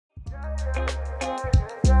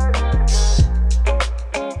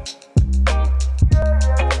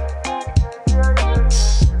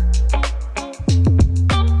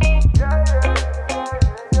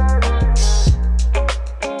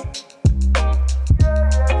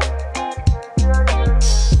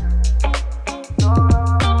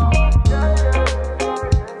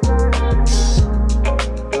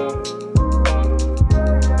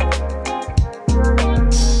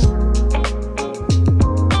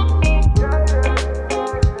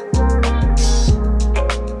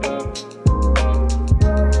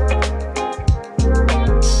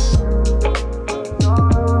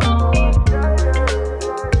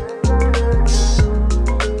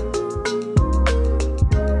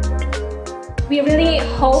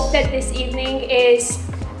hope that this evening is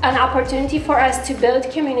an opportunity for us to build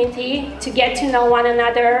community, to get to know one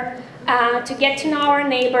another, to get to know our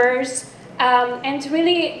neighbors, and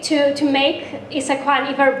really to make Issaquah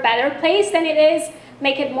an even better place than it is,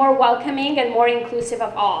 make it more welcoming and more inclusive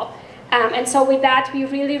of all. And so with that, we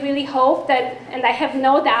really, really hope that, and I have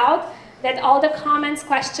no doubt, that all the comments,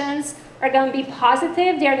 questions are going to be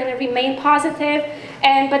positive, they are going to remain positive,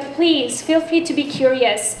 but please feel free to be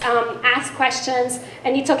curious, ask questions,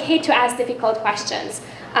 and it's okay to ask difficult questions.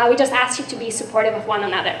 We just ask you to be supportive of one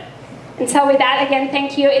another. And so with that, again,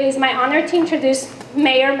 thank you. It is my honor to introduce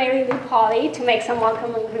Mayor Mary Lou Pauley to make some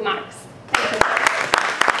welcoming remarks.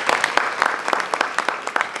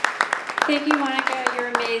 Thank you. Thank you, Monica. You're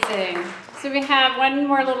amazing. So we have one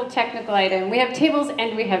more little technical item. We have tables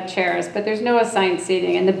and we have chairs, but there's no assigned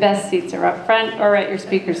seating, and the best seats are up front or at your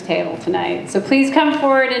speaker's table tonight. So please come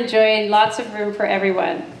forward and join. Lots of room for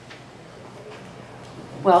everyone.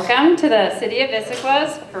 Welcome to the City of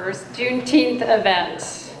Issaquah's first Juneteenth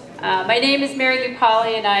event. My name is Mary Lou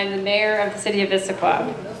Pauley, and I'm the mayor of the City of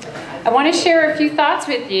Issaquah. I want to share a few thoughts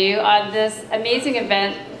with you on this amazing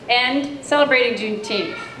event and celebrating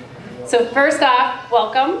Juneteenth. So first off,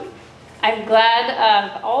 welcome. I'm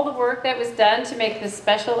glad of all the work that was done to make this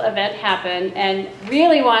special event happen, and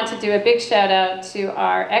really want to do a big shout out to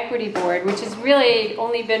our equity board, which has really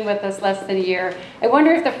only been with us less than a year. I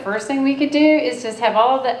wonder if the first thing we could do is just have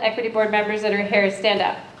all of the equity board members that are here stand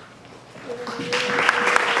up.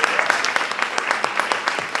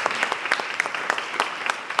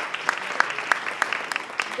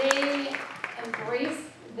 They embrace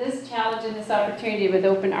this challenge and this opportunity with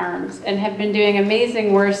open arms and have been doing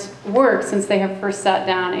amazing work since they have first sat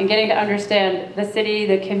down and getting to understand the city,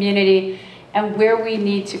 the community, and where we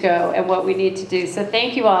need to go and what we need to do. So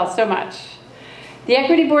thank you all so much. The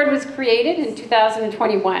Equity Board was created in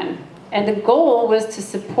 2021, and the goal was to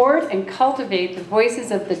support and cultivate the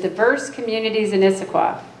voices of the diverse communities in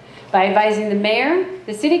Issaquah by advising the mayor,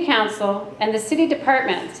 the city council, and the city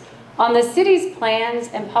departments on the city's plans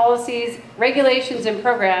and policies, regulations, and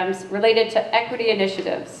programs related to equity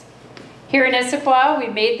initiatives. Here in Issaquah, we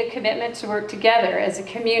made the commitment to work together as a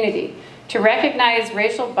community to recognize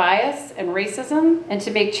racial bias and racism, and to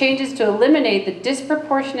make changes to eliminate the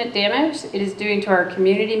disproportionate damage it is doing to our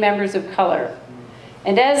community members of color.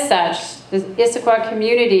 And as such, the Issaquah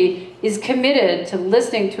community is committed to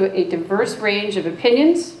listening to a diverse range of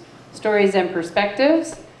opinions, stories, and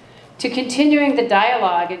perspectives, to continuing the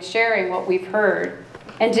dialogue and sharing what we've heard,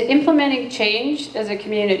 and to implementing change as a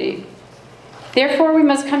community. Therefore, we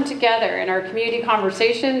must come together in our community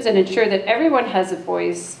conversations and ensure that everyone has a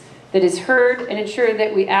voice that is heard, and ensure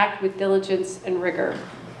that we act with diligence and rigor.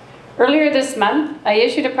 Earlier this month, I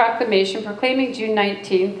issued a proclamation proclaiming June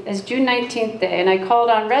 19th as June 19th Day, and I called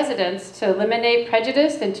on residents to eliminate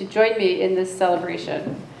prejudice and to join me in this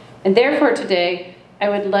celebration. And therefore today, I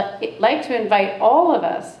would like to invite all of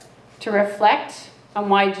us to reflect on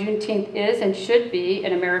why Juneteenth is and should be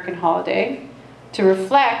an American holiday, to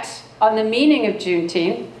reflect on the meaning of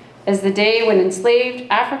Juneteenth as the day when enslaved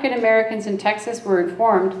African Americans in Texas were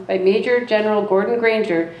informed by Major General Gordon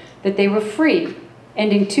Granger that they were free,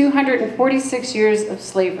 ending 246 years of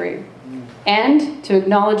slavery, and to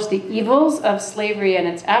acknowledge the evils of slavery and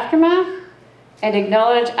its aftermath, and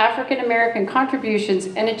acknowledge African American contributions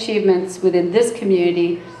and achievements within this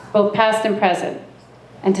community, both past and present,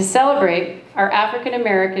 and to celebrate our African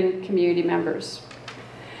American community members.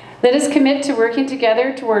 Let us commit to working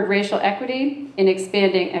together toward racial equity in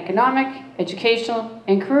expanding economic, educational,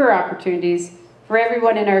 and career opportunities for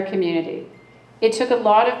everyone in our community. It took a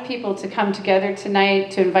lot of people to come together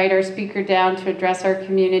tonight to invite our speaker down to address our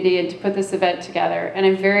community and to put this event together, and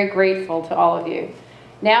I'm very grateful to all of you.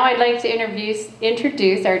 Now I'd like to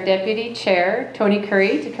introduce our Deputy Chair, Tony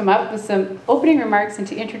Curry, to come up with some opening remarks and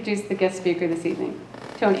to introduce the guest speaker this evening.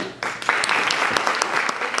 Tony.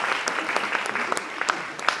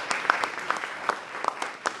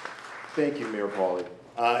 Thank you, Mayor Pauly.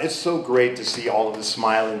 It's so great to see all of the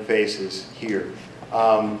smiling faces here.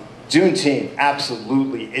 Juneteenth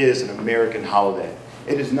absolutely is an American holiday.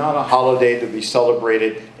 It is not a holiday to be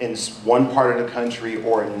celebrated in one part of the country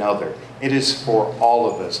or another. It is for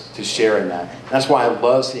all of us to share in that. That's why I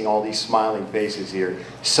love seeing all these smiling faces here,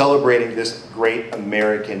 celebrating this great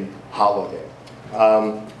American holiday.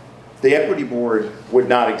 The Equity Board would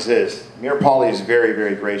not exist. Mayor Pauly is very,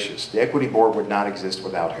 very gracious. The Equity Board would not exist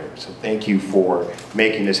without her. So thank you for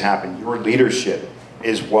making this happen. Your leadership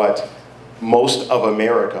is what most of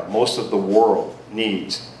America, most of the world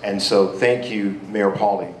needs. And so thank you, Mayor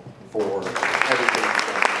Pauly, for everything you've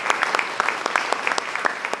done.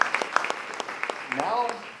 Now,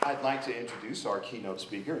 I'd like to introduce our keynote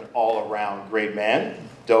speaker, an all-around great man,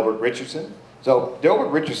 Delbert Richardson. So,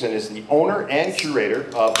 Delbert Richardson is the owner and curator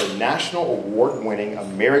of the National Award-winning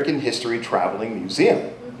American History Traveling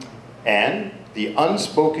Museum and the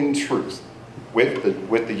Unspoken Truth. With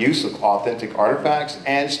the use of authentic artifacts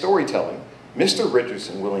and storytelling, Mr.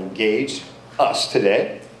 Richardson will engage us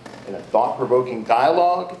today in a thought-provoking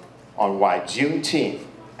dialogue on why Juneteenth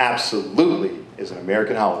absolutely is an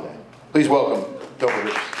American holiday. Please welcome Delbert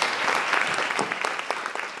Richardson.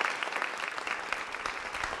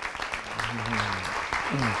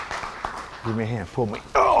 Give me a hand, pull me.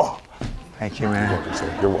 Oh! Thank you, man. You're welcome,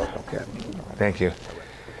 sir. You're welcome. Okay. Thank you.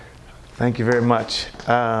 Thank you very much.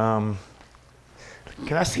 Can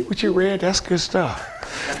I see what you read? That's good stuff.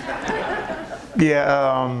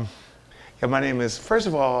 Yeah, my name is, first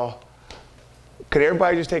of all, could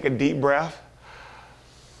everybody just take a deep breath?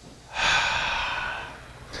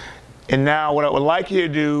 And now what I would like you to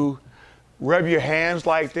do, rub your hands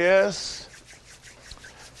like this,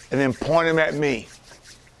 and then point them at me.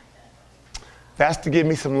 That's to give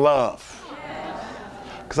me some love.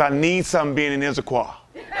 Because I need something being in Issaquah.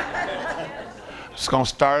 Just gonna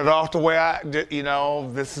start it off the way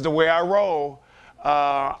this is the way I roll.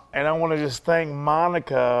 And I wanna just thank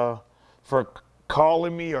Monica for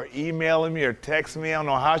calling me or emailing me or texting me. I don't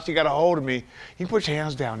know how she got a hold of me. You can put your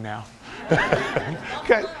hands down now.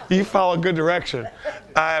 Okay, you follow good direction.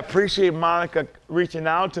 I appreciate Monica reaching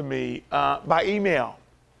out to me by email.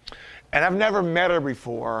 And I've never met her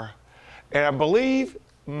before. And I believe,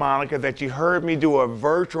 Monica, that you heard me do a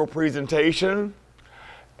virtual presentation.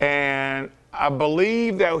 And I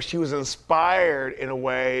believe that she was inspired in a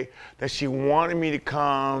way that she wanted me to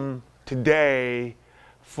come today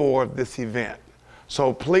for this event.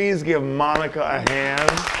 So please give Monica a hand.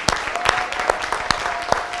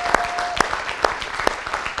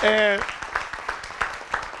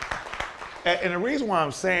 And the reason why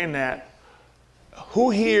I'm saying that, who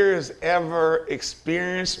here has ever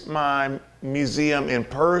experienced my museum in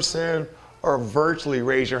person or virtually?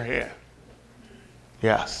 Raise your hand.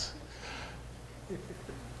 Yes.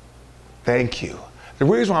 Thank you. The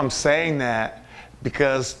reason why I'm saying that,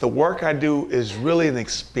 because the work I do is really an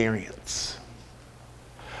experience.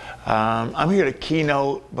 I'm here to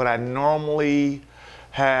keynote, but I normally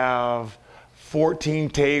have 14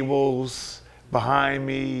 tables behind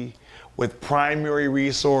me with primary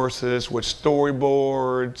resources, with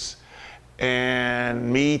storyboards,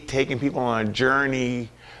 and me taking people on a journey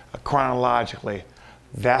chronologically.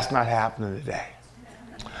 That's not happening today.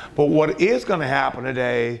 But what is going to happen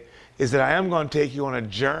today is that I am going to take you on a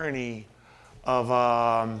journey of,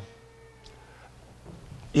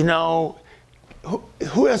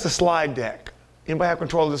 who has the slide deck? Anybody have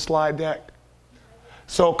control of the slide deck?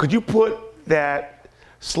 So could you put that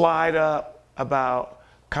slide up about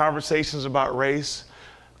conversations about race?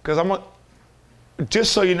 Because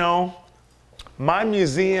just so you know, my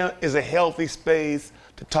museum is a healthy space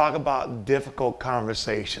to talk about difficult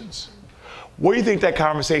conversations. What do you think that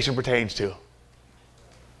conversation pertains to?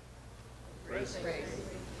 Race.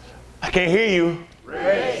 I can't hear you.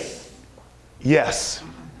 Race. Yes.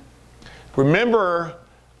 Remember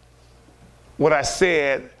what I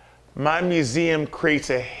said, my museum creates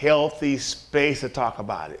a healthy space to talk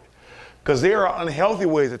about it. Because there are unhealthy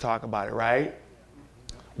ways to talk about it, right?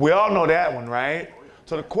 We all know that one, right?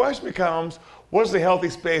 So the question becomes, what does the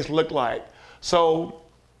healthy space look like? So,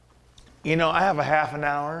 I have a half an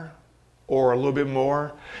hour or a little bit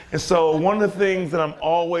more. And so one of the things that I'm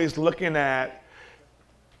always looking at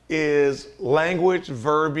is language,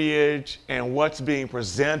 verbiage, and what's being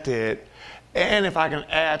presented, and if I can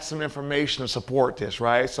add some information to support this,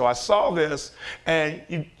 right? So I saw this,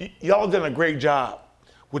 and y'all done a great job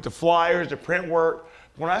with the flyers, the print work.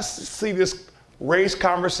 When I see this race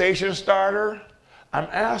conversation starter, I'm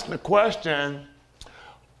asking the question,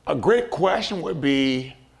 a great question would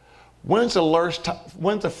be, when's the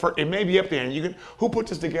first, it may be up there, and who put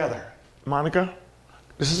this together? Monica?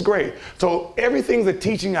 This is great. So everything's a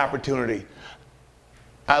teaching opportunity.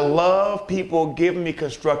 I love people giving me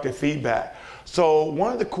constructive feedback. So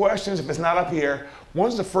one of the questions, if it's not up here,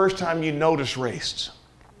 when's the first time you noticed race?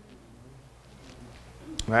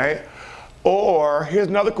 Right? Or here's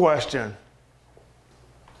another question.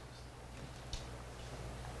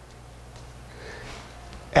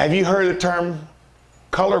 Have you heard the term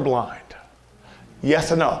colorblind?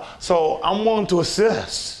 Yes or no? So I'm willing to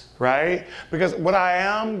assist, right? Because what I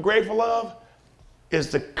am grateful of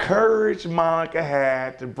is the courage Monica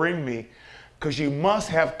had to bring me, because you must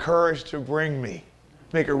have courage to bring me.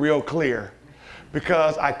 Make it real clear.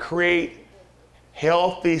 Because I create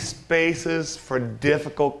healthy spaces for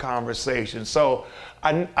difficult conversations. So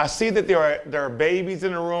I see that there are babies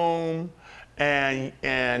in the room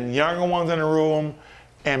and younger ones in the room,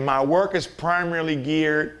 and my work is primarily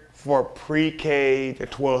geared for pre-K to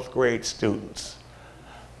 12th grade students,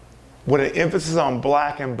 with an emphasis on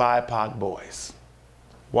Black and BIPOC boys.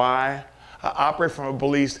 Why? I operate from a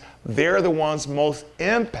belief they're the ones most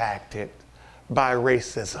impacted by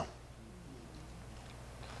racism.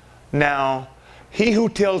 Now, he who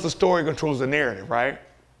tells the story controls the narrative, right?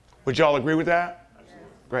 Would y'all agree with that?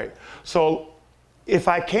 Great. So if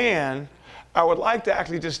I can, I would like to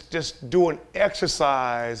actually just do an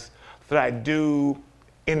exercise that I do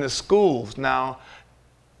in the schools. Now,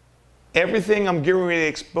 everything I'm getting ready to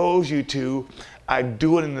expose you to, I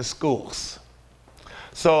do it in the schools.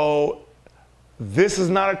 So this is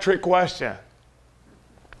not a trick question.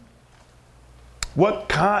 What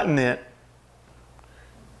continent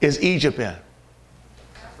is Egypt in?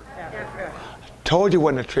 Africa. Told you it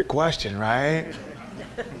wasn't a trick question, right?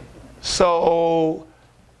 So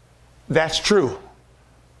that's true.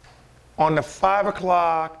 On the 5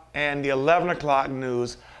 o'clock and the 11 o'clock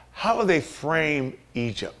news, how do they frame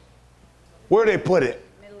Egypt? Where do they put it?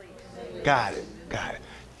 Middle East. Got it, got it.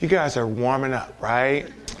 You guys are warming up, right?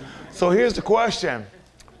 So here's the question.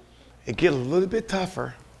 It gets a little bit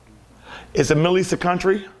tougher. Is the Middle East a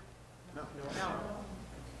country? No.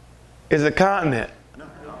 Is it a continent? No.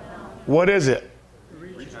 What is it?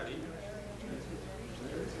 Region.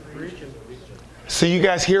 So you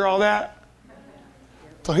guys hear all that?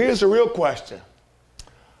 So here's the real question.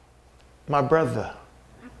 My brother,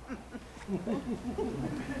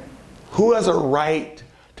 who has a right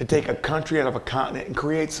to take a country out of a continent and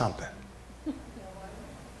create something?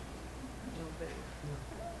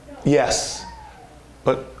 Yes,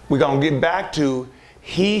 but we're going to get back to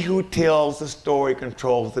he who tells the story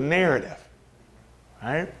controls the narrative,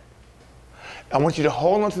 right? I want you to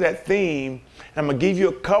hold on to that theme, and I'm going to give you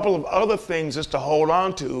a couple of other things just to hold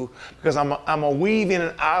on to, because I'm going to weave in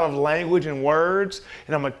and out of language and words,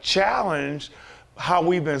 and I'm going to challenge how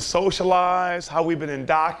we've been socialized, how we've been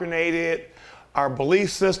indoctrinated, our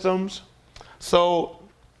belief systems. So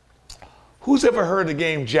who's ever heard the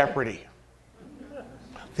game Jeopardy?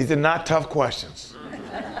 These are not tough questions.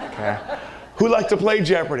 Okay. Who likes to play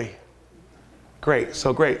Jeopardy? Great,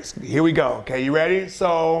 so great. Here we go. Okay, you ready?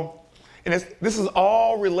 So, and this is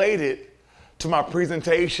all related to my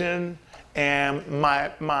presentation and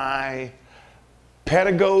my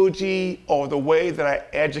pedagogy, or the way that I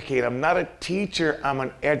educate. I'm not a teacher, I'm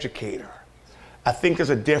an educator. I think there's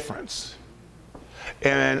a difference.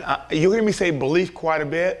 And you'll hear me say belief quite a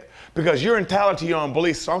bit, because you're entitled to your own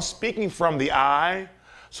beliefs. So I'm speaking from the I.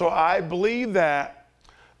 So I believe that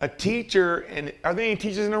a teacher, and are there any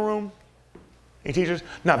teachers in the room? Any teachers?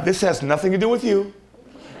 Now, this has nothing to do with you.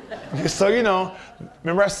 Just so you know,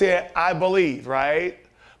 remember I said I believe, right?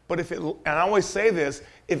 But if it, and I always say this,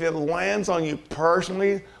 if it lands on you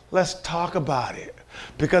personally, let's talk about it,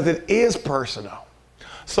 because it is personal.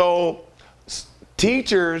 So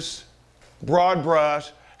teachers, broad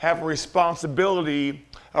brush, have a responsibility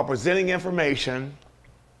of presenting information,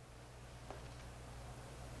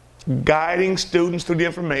 guiding students through the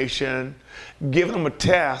information, giving them a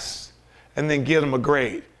test, and then give them a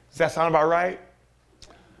grade. Does that sound about right?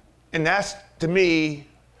 And that's, to me,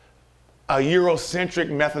 a Eurocentric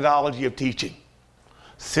methodology of teaching.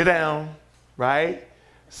 Sit down, right?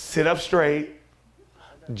 Sit up straight.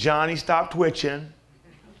 Johnny, stop twitching.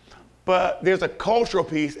 But there's a cultural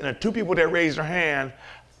piece, and the two people that raised their hand,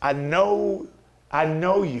 I know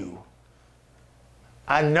you.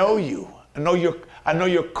 I know you. I know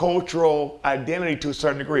your cultural identity to a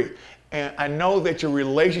certain degree. And I know that you're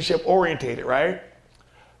relationship orientated, right?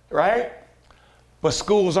 Right? But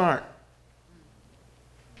schools aren't.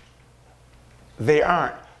 They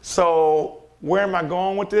aren't. So where am I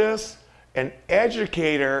going with this? An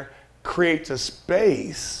educator creates a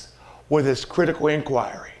space where there's critical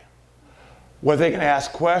inquiry, where they can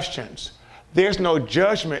ask questions. There's no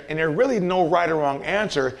judgment, and there's really no right or wrong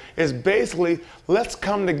answer. It's basically, let's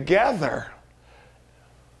come together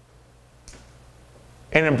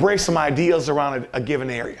and embrace some ideas around a given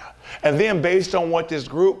area. And then based on what this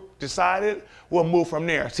group decided, we'll move from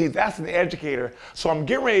there. See, that's an educator. So what I'm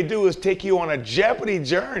getting ready to do is take you on a Jeopardy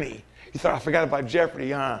journey. You thought I forgot about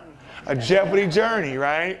Jeopardy, huh? A Jeopardy journey,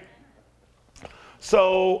 right?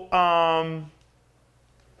 So I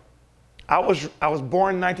was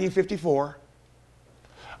born in 1954.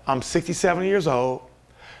 I'm 67 years old.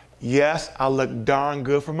 Yes, I look darn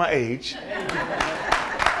good for my age.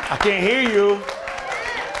 I can't hear you.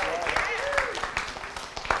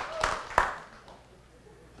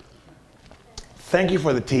 Thank you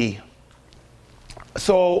for the tea.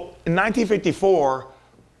 So in 1954,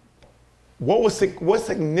 what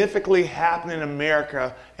significantly happened in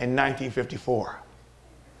America in 1954?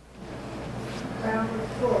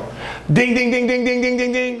 Ding, ding, ding, ding, ding, ding,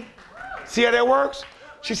 ding, ding. See how that works?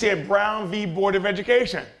 She said Brown v. Board of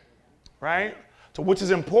Education, right? So which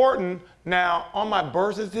is important. Now, on my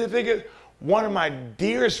birth certificate, one of my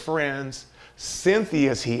dearest friends,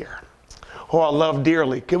 Cynthia, is here, who I love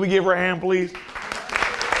dearly. Can we give her a hand, please?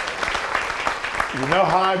 You know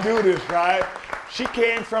how I do this, right? She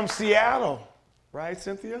came from Seattle, right,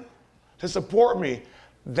 Cynthia? To support me.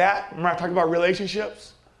 That, when I talk about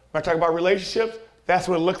relationships, that's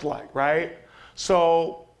what it looked like, right?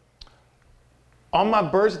 So, on my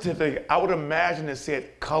birth certificate, I would imagine it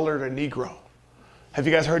said colored or Negro. Have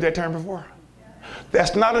you guys heard that term before?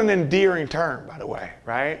 That's not an endearing term, by the way,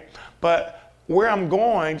 right? But where I'm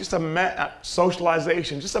going, just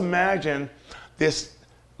socialization, just imagine this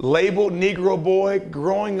labeled Negro boy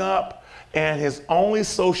growing up, and his only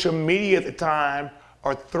social media at the time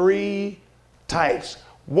are 3 types.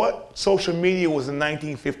 What social media was in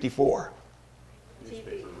 1954?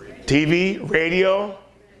 TV, radio,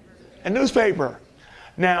 and newspaper.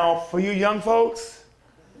 Now, for you young folks,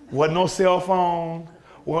 wasn't no cell phone,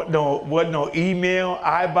 wasn't no email,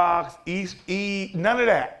 iBox, none of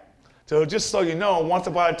that. So just so you know, once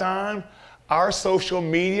upon a time, our social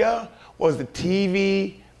media was the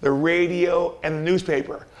TV, the radio, and the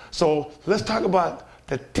newspaper. So let's talk about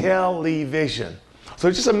the television.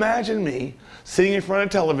 So just imagine me sitting in front of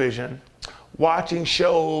television, watching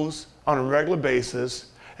shows on a regular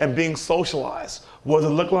basis, and being socialized. What does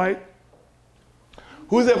it look like?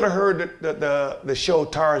 Who's ever heard the show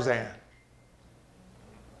Tarzan?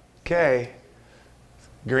 Okay,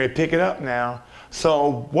 great, pick it up now.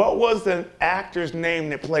 So what was the actor's name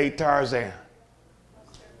that played Tarzan?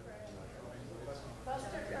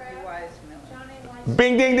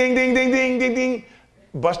 Bing, ding, ding, ding, ding, ding, ding, ding.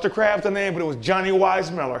 Buster Crab's the name, but it was Johnny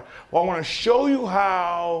Weissmuller. Well, I want to show you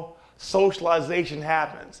how socialization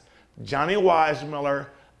happens. Johnny Weissmuller,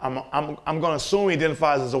 I'm going to assume he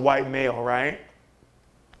identifies as a white male, right?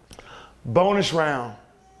 Bonus round.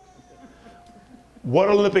 What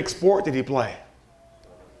Olympic sport did he play?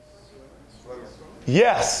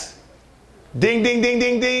 Yes. Ding, ding, ding,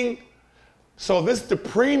 ding, ding. So this is the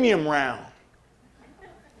premium round.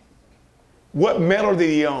 What medal did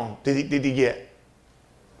he own? Did he get?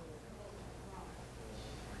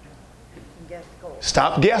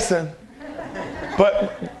 Stop guessing.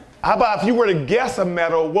 But how about if you were to guess a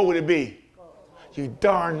medal, what would it be? You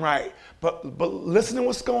darn right. But listen to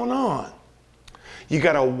what's going on. You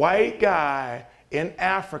got a white guy in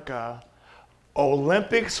Africa,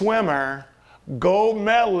 Olympic swimmer, gold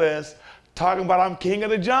medalist, talking about I'm king of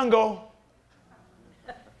the jungle.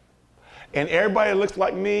 And everybody that looks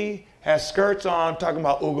like me has skirts on talking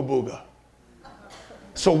about ooga booga.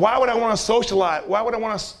 So why would I want to socialize? Why would I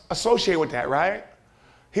want to associate with that, right?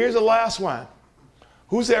 Here's the last one.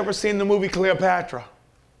 Who's ever seen the movie Cleopatra?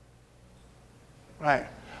 Right.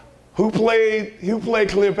 Who played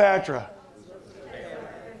Cleopatra?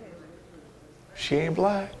 She ain't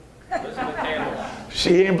black.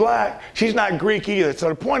 She ain't black. She's not Greek either. So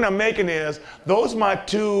the point I'm making is those are my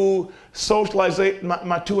two socialization,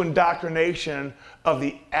 my two indoctrination of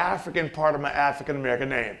the African part of my African American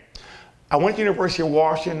name. I went to the University of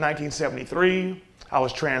Washington in 1973. I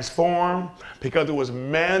was transformed because it was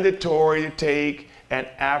mandatory to take an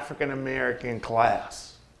African American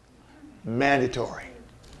class. Mandatory.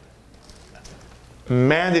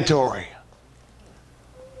 Mandatory.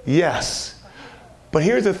 Yes. But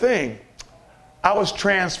here's the thing. I was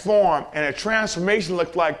transformed, and a transformation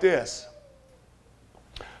looked like this.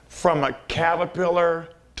 From a caterpillar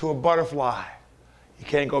to a butterfly. You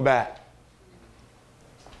can't go back.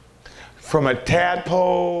 From a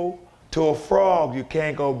tadpole to a frog, you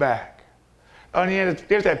can't go back. Oh, yeah,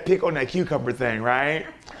 there's that pick on that cucumber thing, right?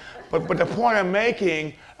 But the point I'm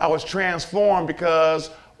making, I was transformed because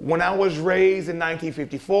when I was raised in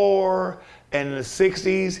 1954 and in the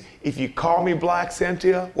 60s, if you call me black,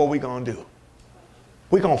 Cynthia, what we gonna do?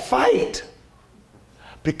 We gonna fight.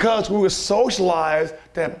 Because we were socialized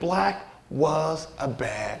that black was a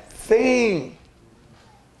bad thing.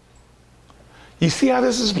 You see how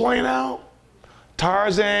this is playing out?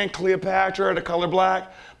 Tarzan, Cleopatra, the color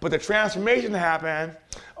black, but the transformation happened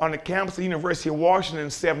on the campus of the University of Washington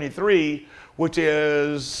in '73, which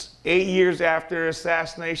is 8 years after the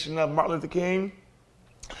assassination of Martin Luther King.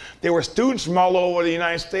 There were students from all over the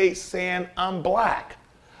United States saying, I'm black.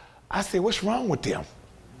 I said, what's wrong with them?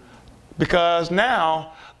 Because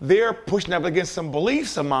now they're pushing up against some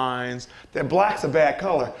beliefs of mine that black's a bad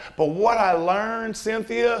color. But what I learned,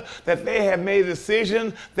 Cynthia, that they have made a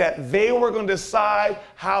decision that they were going to decide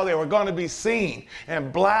how they were going to be seen.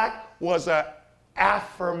 And black was an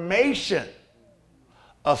affirmation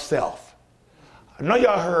of self. I know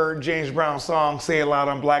y'all heard James Brown's song, Say It Loud,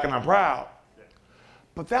 I'm Black and I'm Proud.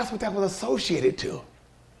 But that's what that was associated to.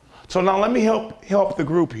 So now let me help the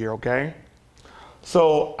group here, okay?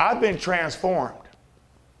 So I've been transformed.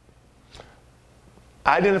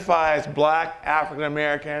 I identify as black, African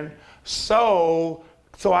American, so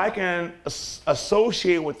I can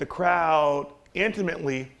associate with the crowd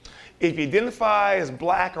intimately. If you identify as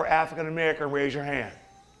black or African American, raise your hand.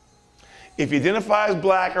 If you identify as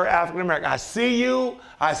black or African American, I see you,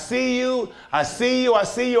 I see you, I see you, I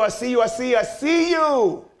see you, I see you, I see you, I see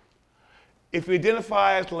you. If you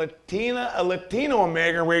identify as Latina, a Latino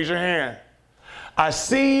American, raise your hand. I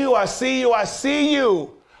see you, I see you, I see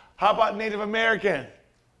you. How about Native American?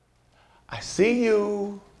 I see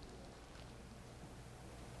you.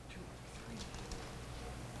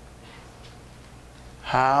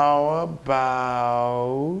 How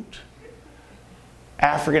about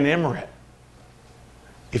African immigrant?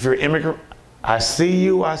 If you're an immigrant, I see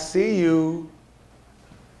you, I see you.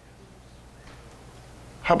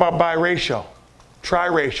 How about biracial,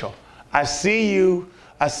 triracial? I see you,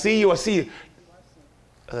 I see you, I see you.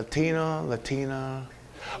 Latina.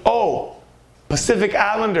 Oh, Pacific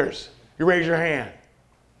Islanders. You raise your hand.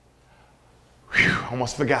 Whew,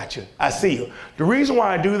 almost forgot you. I see you. The reason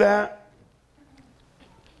why I do that,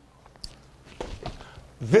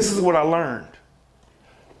 this is what I learned,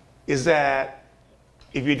 is that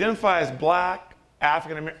if you identify as black,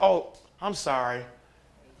 African American, oh, I'm sorry,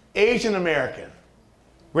 Asian American,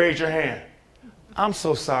 raise your hand. I'm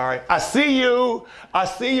so sorry. I see you. I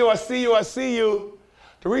see you. I see you. I see you.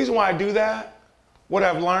 The reason why I do that, what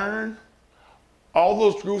I've learned, all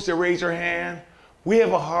those groups that raise their hand, we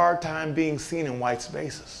have a hard time being seen in white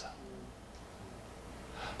spaces.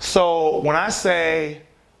 So when I say,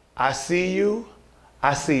 I see you,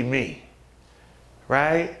 I see me,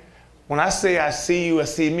 right? When I say I see you, I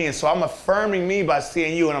see me. And so I'm affirming me by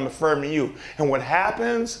seeing you and I'm affirming you. And what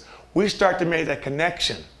happens, we start to make that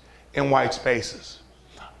connection in white spaces.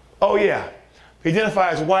 Oh yeah, if you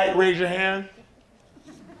identify as white, raise your hand.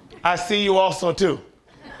 I see you also too.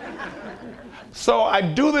 So I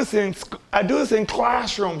do this in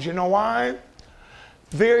classrooms. You know why?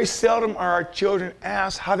 Very seldom are our children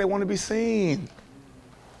asked how they want to be seen.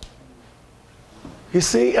 You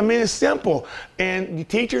see, I mean, it's simple. And the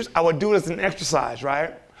teachers, I would do it as an exercise,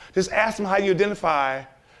 right? Just ask them how you identify,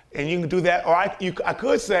 and you can do that. Or I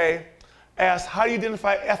could say, ask, how do you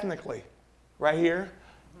identify ethnically? Right here.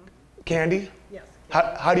 Candy? Yes.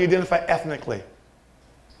 How do you identify ethnically?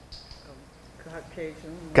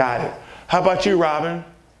 Caucasian. Got it. How about you, Robin?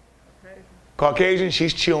 Caucasian,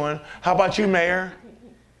 she's chewing. How about you, Mayor?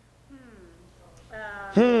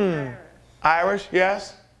 Irish,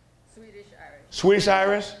 yes? Swedish Irish. Swedish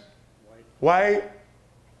Irish? White?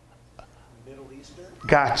 Middle Eastern?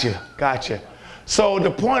 Gotcha. So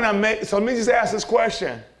the point I'm making, so let me just ask this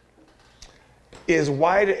question. Is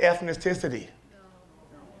white an ethnicity?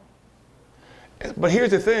 No. But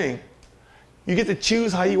here's the thing. You get to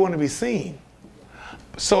choose how you want to be seen.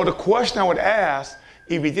 So the question I would ask,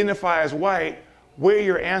 if you identify as white, where are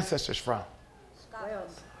your ancestors from? Scotland.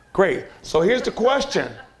 Great. So here's the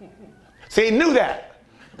question. See, he knew that.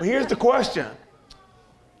 But here's the question.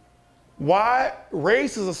 Why?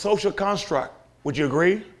 Race is a social construct. Would you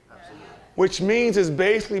agree? Absolutely. Which means it's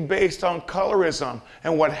basically based on colorism.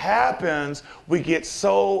 And what happens, we get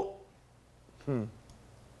so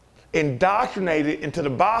indoctrinated into the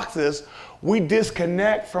boxes, we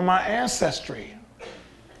disconnect from our ancestry.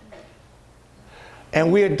 And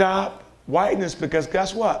we adopt whiteness because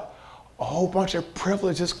guess what? A whole bunch of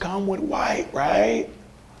privileges come with white, right?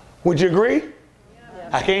 Would you agree? Yeah.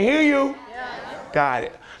 I can't hear you. Yeah. Got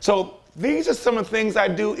it. So these are some of the things I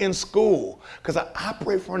do in school because I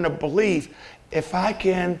operate from the belief if I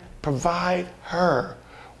can provide her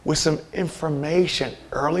with some information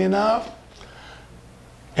early enough,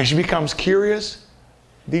 and she becomes curious,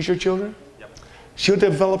 these your children? Yep. She'll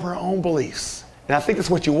develop her own beliefs. And I think that's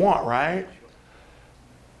what you want, right?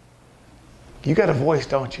 You got a voice,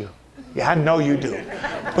 don't you? Yeah, I know you do.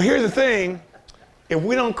 But here's the thing. If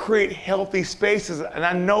we don't create healthy spaces, and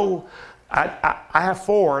I know I have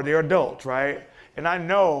 4, they're adults, right? And I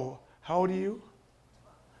know, how old are you?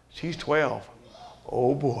 She's 12.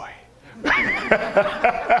 Oh boy.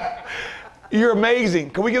 You're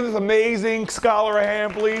amazing. Can we give this amazing scholar a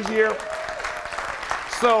hand, please, here?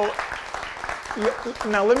 So,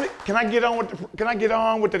 now can I get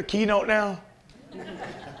on with the keynote now?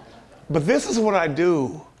 But this is what I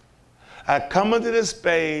do. I come into this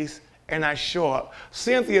space and I show up.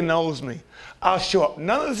 Cynthia knows me. I'll show up.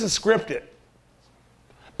 None of this is scripted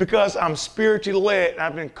because I'm spiritually led and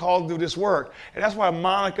I've been called to do this work. And that's why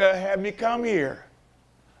Monica had me come here,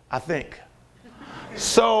 I think.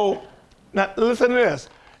 So, now listen to this.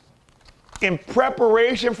 In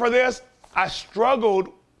preparation for this, I struggled,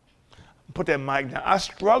 put that mic down, I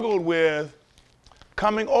struggled with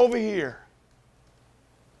coming over here.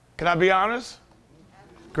 Can I be honest?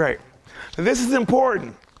 Great. So this is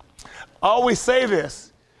important. I always say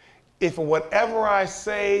this. If whatever I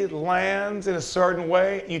say lands in a certain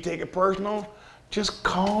way and you take it personal, just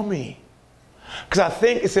call me. Because I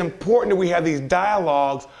think it's important that we have these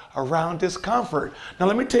dialogues around discomfort. Now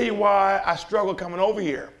let me tell you why I struggled coming over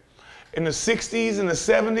here. In the 60s and the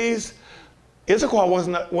 70s,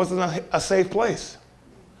 Issaquah wasn't a safe place.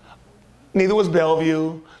 Neither was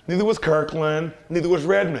Bellevue, neither was Kirkland, neither was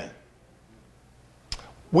Redmond.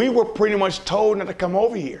 We were pretty much told not to come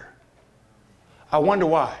over here. I wonder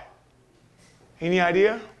why. Any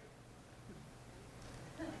idea?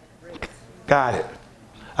 Got it.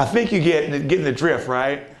 I think you're getting the drift,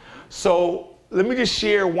 right? So let me just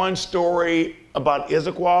share one story about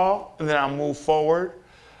Issaquah, and then I'll move forward.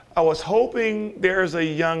 I was hoping there's a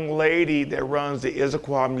young lady that runs the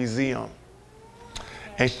Issaquah Museum.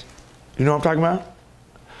 And you know what I'm talking about?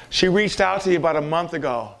 She reached out to me about a month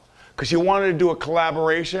ago because she wanted to do a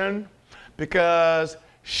collaboration because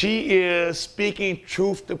she is speaking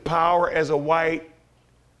truth to power as a white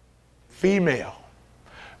female,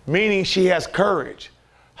 meaning she has courage.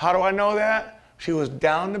 How do I know that? She was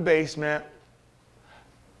down in the basement,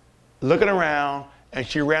 looking around, and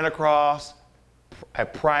she ran across a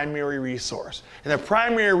primary resource. And the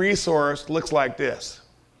primary resource looks like this: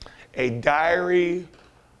 a diary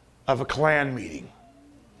of a Klan meeting.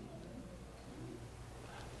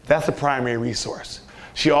 That's the primary resource.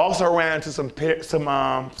 She also ran into some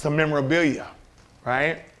memorabilia,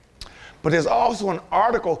 right? But there's also an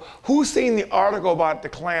article. Who's seen the article about the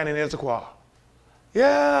Klan in Issaquah?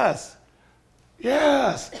 Yes,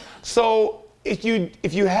 yes. So if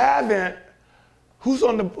you haven't,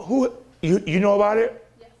 you know about it?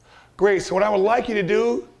 Yes. Great. So what I would like you to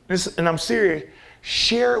do, and I'm serious,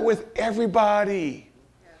 share it with everybody,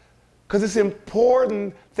 because it's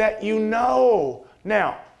important that you know.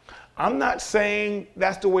 Now, I'm not saying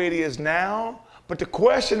that's the way it is now, but the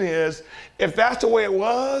question is, if that's the way it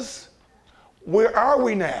was, where are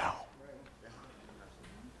we now?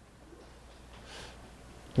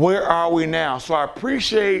 Where are we now? So I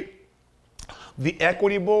appreciate the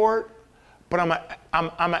equity board, but I'm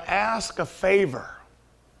gonna ask a favor.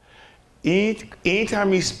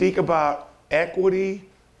 Anytime you speak about equity,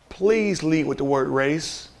 please lead with the word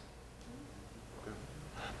race.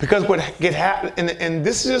 Because what get happen, and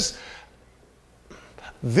this is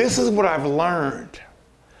what I've learned,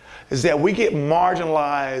 is that we get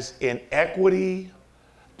marginalized in equity,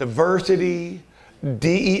 diversity,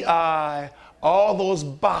 DEI, all those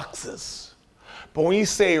boxes. But when you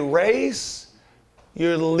say race,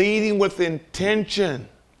 you're leading with intention.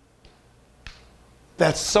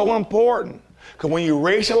 That's so important. Because when you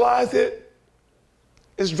racialize it,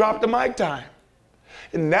 it's drop the mic time.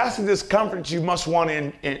 And that's the discomfort you must want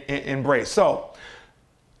to embrace. So,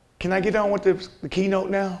 can I get on with the keynote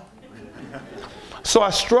now? So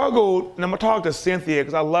I struggled, and I'm going to talk to Cynthia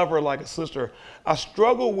because I love her like a sister. I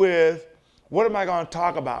struggled with, what am I going to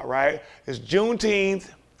talk about, right? It's Juneteenth.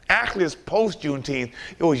 Actually, it's post-Juneteenth.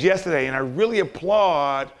 It was yesterday, and I really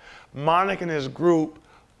applaud Monica and his group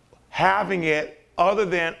having it other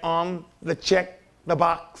than on the check the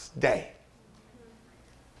box day.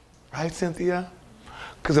 Right, Cynthia?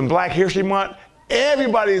 Because in Black History Month,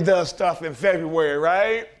 everybody does stuff in February,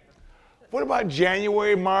 right? What about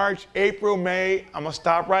January, March, April, May? I'm going to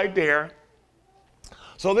stop right there.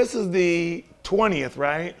 So this is the 20th,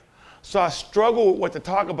 right? So I struggled with what to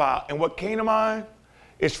talk about, and what came to mind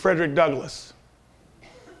is Frederick Douglass.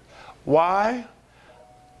 Why?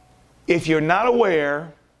 If you're not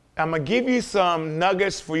aware, I'm going to give you some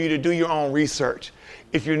nuggets for you to do your own research.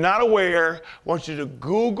 If you're not aware, I want you to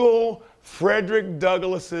Google Frederick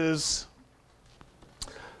Douglass's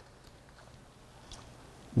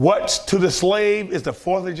 "What's to the Slave is the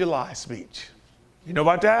 4th of July" speech. You know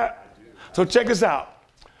about that? So check this out.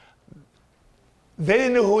 They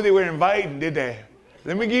didn't know who they were inviting, did they?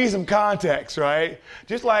 Let me give you some context, right?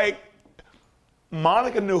 Just like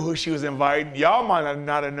Monica knew who she was inviting, y'all might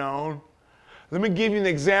not have known. Let me give you an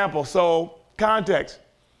example. So, context.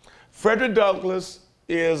 Frederick Douglass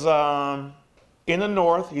is in the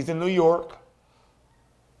North. He's in New York.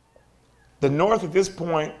 The North at this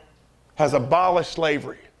point has abolished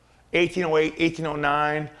slavery, 1808,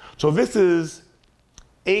 1809. So this is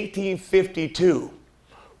 1852.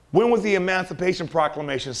 When was the Emancipation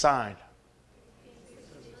Proclamation signed?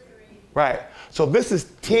 Right. So this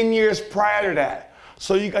is 10 years prior to that.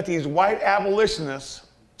 So you got these white abolitionists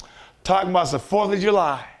talking about the 4th of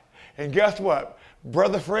July. And guess what?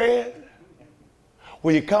 Brother Fred,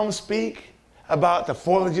 will you come speak about the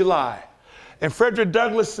 4th of July? And Frederick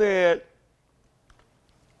Douglass said,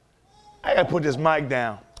 I got to put this mic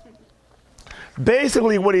down.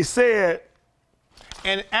 Basically what he said,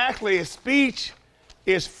 and actually his speech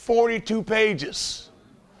is 42 pages.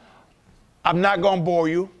 I'm not going to bore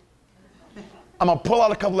you. I'm going to pull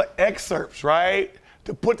out a couple of excerpts, right,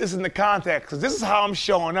 to put this into context, because this is how I'm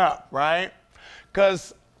showing up, right?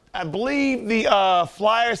 Because I believe the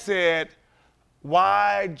flyer said,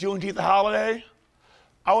 why Juneteenth a holiday?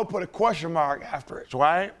 I would put a question mark after it,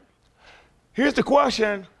 right? Here's the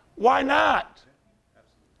question, why not?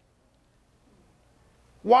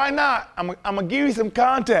 Why not? I'm going to give you some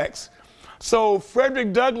context. So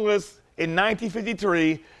Frederick Douglass in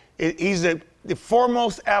 1953, he's the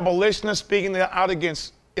foremost abolitionist speaking out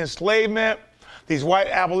against enslavement. These white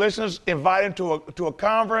abolitionists invite him to a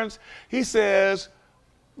conference. He says,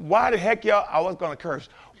 why the heck y'all, I was going to curse,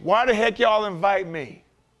 why the heck y'all invite me?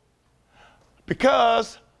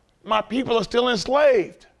 Because my people are still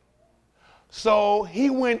enslaved. So he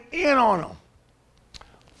went in on them.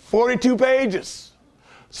 42 pages.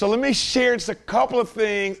 So let me share just a couple of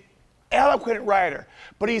things. Eloquent writer,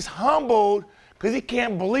 but he's humbled because he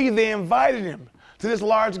can't believe they invited him to this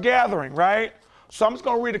large gathering, right? So I'm just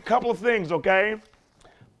going to read a couple of things, okay?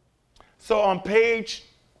 So on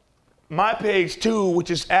my page 2,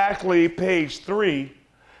 which is actually page 3,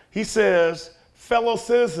 he says, fellow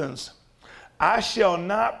citizens, I shall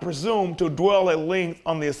not presume to dwell at length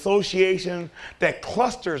on the association that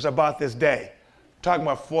clusters about this day. Talking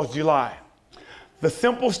about 4th of July. The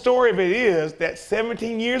simple story of it is that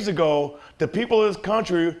 17 years ago, the people of this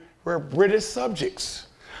country were British subjects.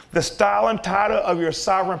 The style and title of your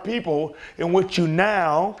sovereign people in which you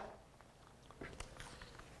now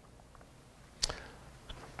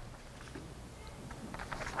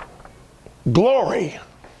glory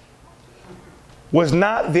was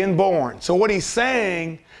not then born. So what he's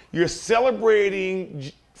saying, you're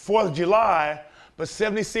celebrating 4th of July, but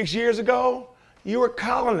 76 years ago, you were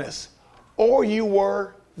colonists. Or you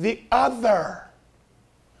were the other.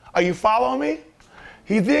 Are you following me?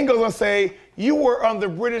 He then goes on to say, you were under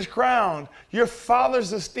the British crown. Your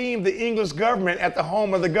fathers esteemed the English government at the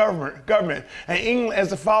home of the government, and England as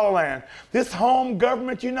the fatherland. This home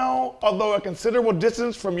government, you know, although a considerable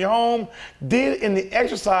distance from your home, did in the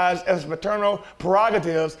exercise of its maternal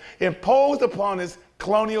prerogatives imposed upon its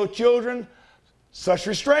colonial children such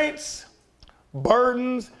restraints,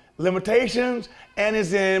 burdens, limitations, and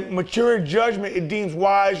is in mature judgment it deems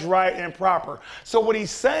wise, right, and proper. So what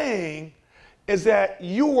he's saying is that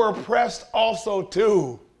you were oppressed also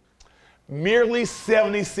too, merely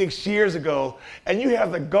 76 years ago, and you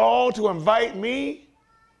have the gall to invite me?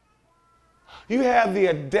 You have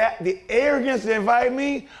the arrogance to invite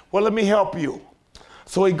me? Well, let me help you.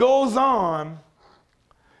 So he goes on,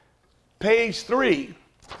 page 3.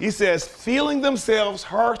 He says, feeling themselves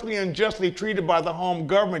harshly and justly treated by the home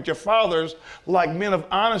government, your fathers, like men of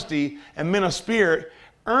honesty and men of spirit,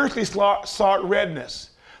 earnestly sought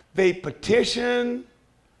redress. They petitioned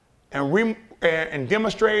and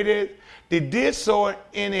demonstrated. They did so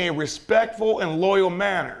in a respectful and loyal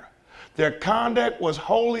manner. Their conduct was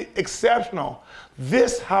wholly exceptional.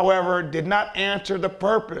 This, however, did not answer the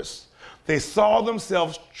purpose. They saw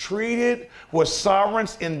themselves treated with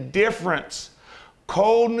sovereign's indifference,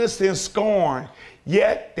 coldness and scorn,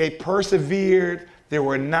 yet they persevered. They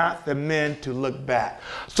were not the men to look back.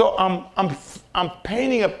 So I'm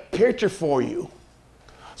painting a picture for you.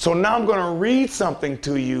 So now I'm going to read something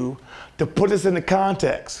to you to put this into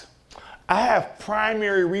context. I have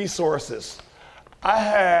primary resources. I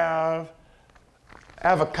have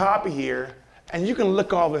a copy here, and you can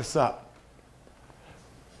look all this up.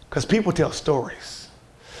 because people tell stories.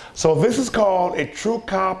 So this is called a true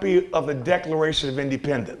copy of the Declaration of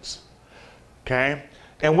Independence, okay?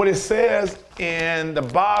 And what it says in the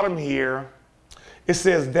bottom here, it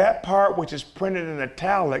says that part which is printed in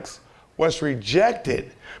italics was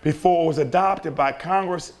rejected before it was adopted by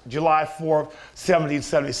Congress July 4th,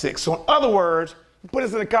 1776. So in other words, put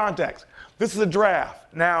this in the context. This is a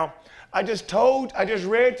draft. Now, I just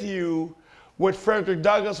read to you what Frederick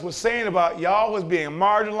Douglass was saying about y'all was being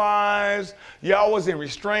marginalized, y'all was in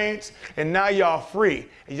restraints, and now y'all free.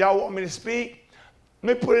 And y'all want me to speak?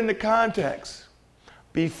 Let me put it in the context.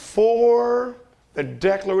 Before the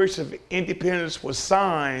Declaration of Independence was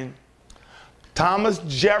signed, Thomas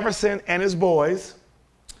Jefferson and his boys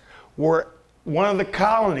were one of the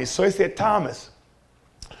colonies. So he said, Thomas,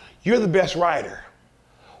 you're the best writer.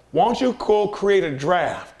 Why don't you go create a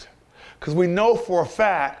draft? Because we know for a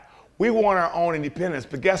fact we want our own independence.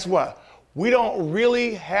 But guess what? We don't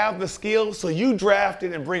really have the skills, so you draft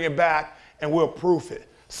it and bring it back and we'll proof it.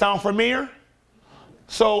 Sound familiar?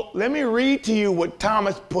 So let me read to you what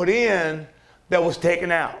Thomas put in that was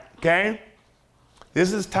taken out, okay?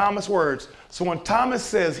 This is Thomas' words. So when Thomas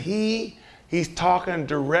says he's talking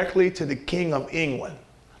directly to the King of England.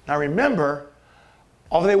 Now remember,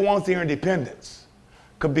 all they want is their independence.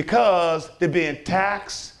 Because they're being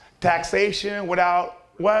taxation without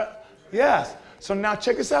what? Yes. So now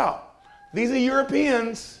check this out. These are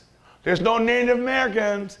Europeans. There's no Native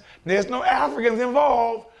Americans. There's no Africans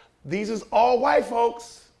involved. These is all white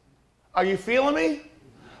folks. Are you feeling me?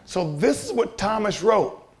 So this is what Thomas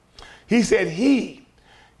wrote. He said he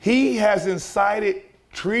has incited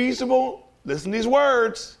treasonable, listen to these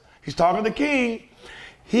words. He's talking to the king.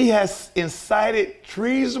 He has incited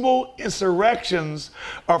treasonable insurrections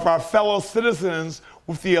of our fellow citizens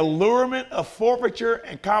with the allurement of forfeiture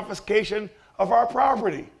and confiscation of our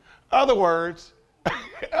property. Other words,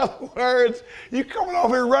 you coming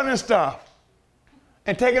over here running stuff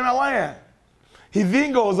and taking our land. He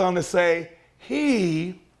then goes on to say,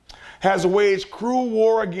 he has waged cruel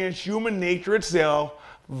war against human nature itself,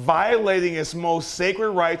 violating its most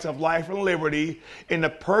sacred rights of life and liberty in the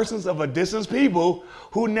persons of a distant people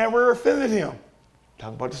who never offended him.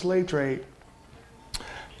 Talking about the slave trade.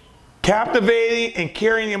 Captivating and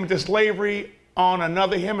carrying them into slavery on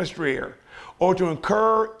another hemisphere, or to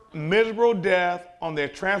incur miserable death on their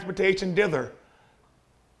transportation thither.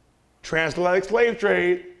 Transatlantic slave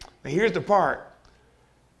trade. Now here's the part.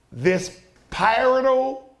 This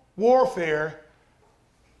piratal warfare,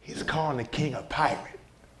 he's calling the king a pirate.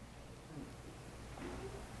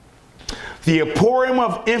 The emporium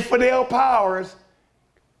of infidel powers,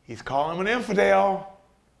 he's calling him an infidel,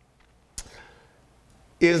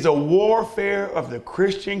 is the warfare of the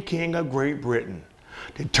Christian king of Great Britain,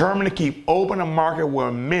 determined to keep open a market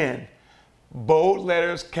where men, bold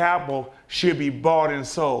letters, capital, should be bought and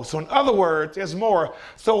sold. So in other words, there's more.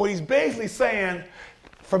 So what he's basically saying,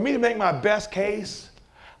 for me to make my best case,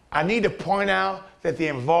 I need to point out that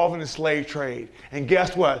they're involved in the slave trade. And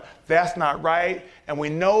guess what? That's not right. And we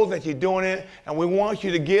know that you're doing it, and we want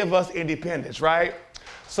you to give us independence, right?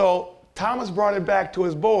 So Thomas brought it back to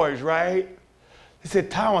his boys, right? He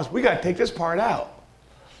said, Thomas, we got to take this part out.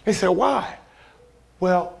 They said, why?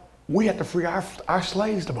 Well, we have to free our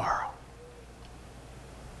slaves tomorrow.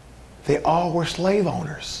 They all were slave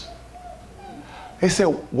owners. They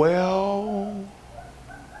said, well,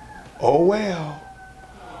 oh well,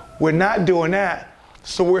 we're not doing that.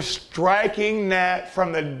 So we're striking that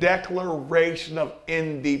from the Declaration of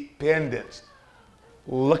Independence.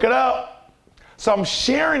 Look it up. So I'm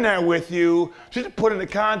sharing that with you just to put in the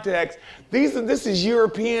context. This is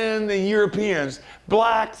European and Europeans.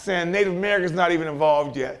 Blacks and Native Americans not even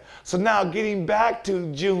involved yet. So now getting back to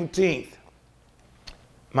Juneteenth.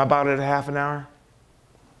 Am I about at a half an hour?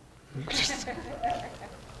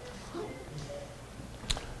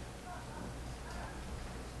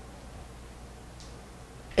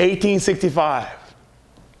 1865.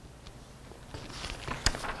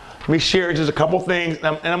 Let me share just a couple things, and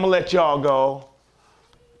I'm going to let y'all go.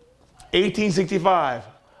 1865.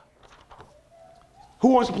 Who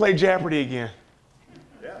wants to play Jeopardy again?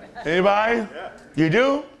 Yeah. Anybody? Yeah. You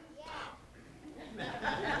do?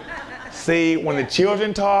 See, when the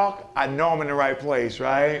children talk, I know I'm in the right place,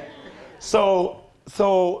 right? So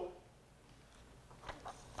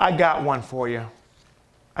I got one for you.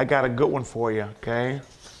 I got a good one for you, okay?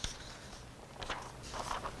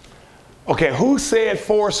 Okay, who said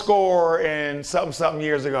 80 and something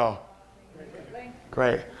years ago?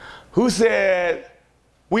 Great. Who said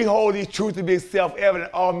we hold these truths to be self-evident,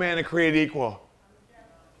 all men are created equal?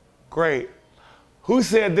 Great. Who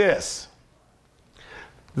said this?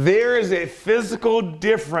 There is a physical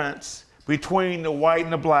difference between the white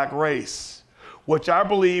and the black race, which I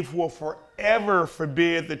believe will forever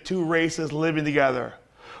forbid the two races living together.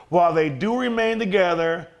 While they do remain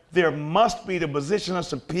together, there must be the position of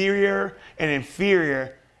superior and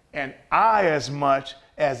inferior, and I, as much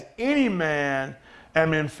as any man,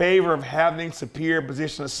 am in favor of having superior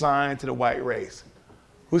position assigned to the white race.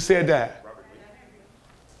 Who said that? Robert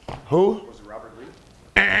Lee. Who? Was it Robert Lee?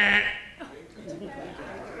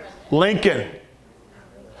 Lincoln.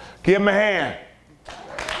 Give him a hand.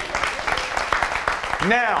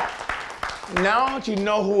 Now that you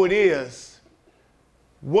know who it is,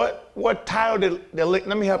 what title did Lincoln,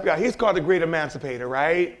 let me help you out. He's called the Great Emancipator,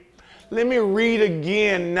 right? Let me read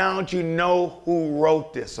again now that you know who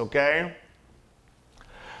wrote this, okay?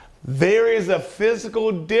 There is a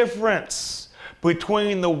physical difference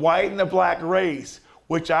between the white and the black race,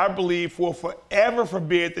 which I believe will forever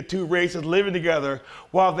forbid the two races living together.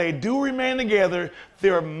 While they do remain together,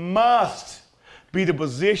 there must be the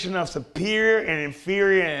position of superior and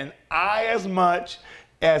inferior, and I, as much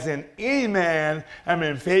as in any man, am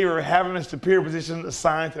in favor of having a superior position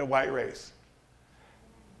assigned to the white race.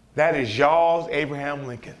 That is y'all's Abraham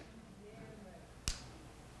Lincoln.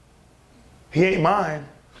 He ain't mine.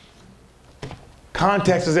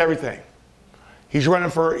 Context is everything. He's running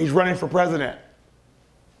for president.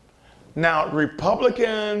 Now,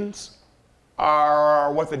 Republicans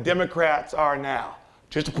are what the Democrats are now.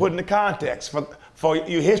 Just to put in the context for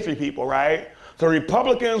you history people, right? So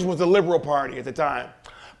Republicans was the liberal party at the time.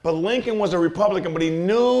 But Lincoln was a Republican, but he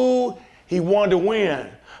knew he wanted to win.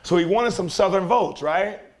 So he wanted some Southern votes,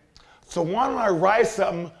 right? So why don't I write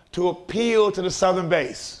something to appeal to the Southern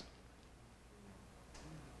base?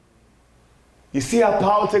 You see how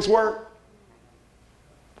politics work?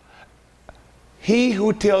 He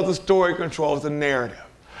who tells the story controls the narrative.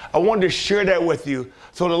 I wanted to share that with you.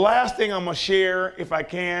 So the last thing I'm going to share, if I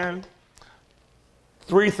can,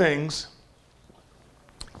 3 things,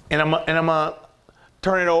 and I'm going to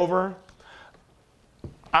turn it over.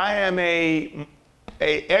 I am a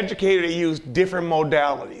educator that uses different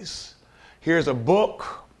modalities. Here's a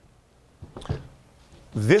book.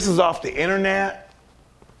 This is off the internet.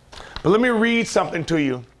 But let me read something to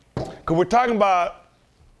you, because we're talking about,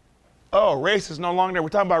 race is no longer there. We're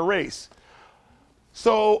talking about race.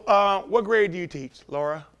 So what grade do you teach,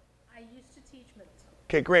 Laura? I used to teach middle school.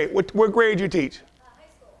 Okay, great. What grade do you teach? High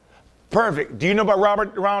school. Perfect. Do you know about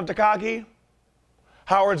Ronald Takaki?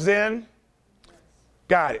 Howard Zinn? Yes.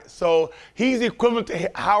 Got it. So he's the equivalent to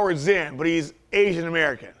Howard Zinn, but he's Asian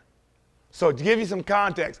American. So to give you some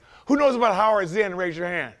context, who knows about Howard Zinn? Raise your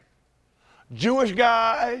hand. Jewish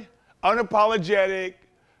guy, unapologetic.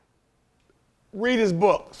 Read his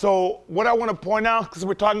book. So what I want to point out, because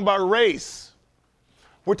we're talking about race.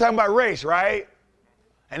 We're talking about race, right?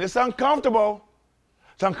 And it's uncomfortable.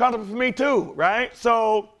 It's uncomfortable for me too, right?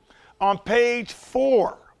 So on page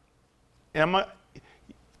 4, and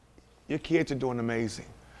your kids are doing amazing.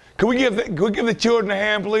 Can we give the children a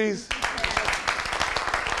hand, please?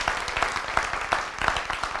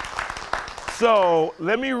 So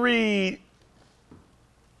let me read.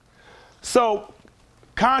 So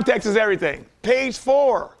context is everything. Page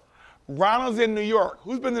 4, Ronald's in New York.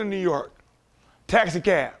 Who's been in New York? Taxi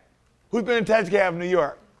cab. Who's been in taxi cab in New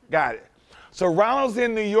York? Got it. So Ronald's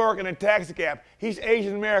in New York in a taxi cab. He's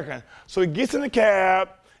Asian American. So he gets in the cab,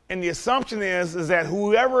 and the assumption is that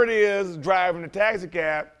whoever it is driving the taxi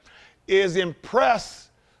cab is impressed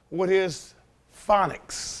with his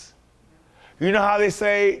phonics. You know how they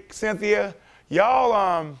say, Cynthia,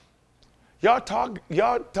 y'all talk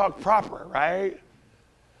proper, right?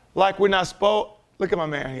 Like we're not supposed, look at my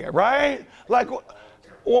man here, right? Like,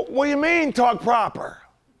 what do you mean talk proper?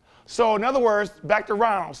 So in other words, back to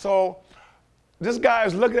Ronald. So this guy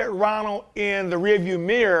is looking at Ronald in the rearview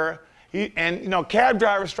mirror, and cab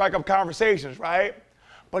drivers strike up conversations, right?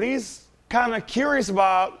 But he's kind of curious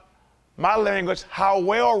about my language, how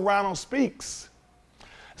well Ronald speaks.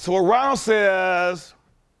 So what Ronald says,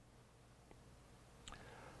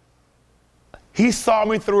 he saw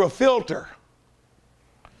me through a filter,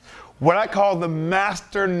 what I call the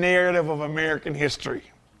master narrative of American history.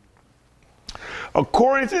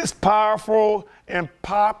 According to this powerful and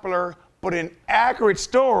popular but inaccurate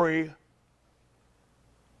story,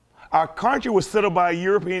 our country was settled by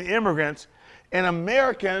European immigrants, and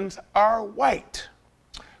Americans are white.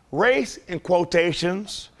 Race, in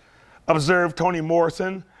quotations, observed Toni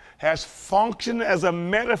Morrison, has functioned as a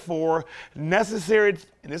metaphor necessary,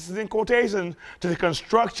 and this is in quotation, to the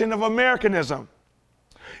construction of Americanism.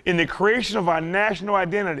 In the creation of our national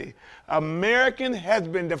identity, American has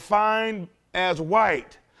been defined as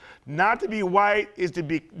white. Not to be white is to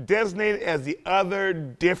be designated as the other,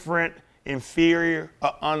 different, inferior,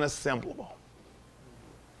 or unassemblable.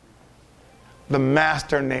 The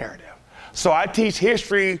master narrative. So I teach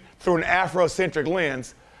history through an Afrocentric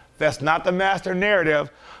lens. That's not the master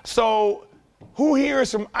narrative. So who here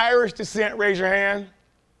is from Irish descent? Raise your hand.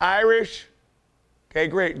 Irish? Okay,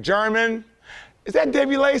 great. German? Is that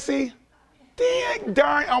Debbie Lacey?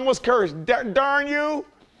 Darn, almost cursed. Darn you.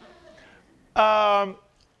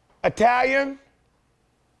 Italian?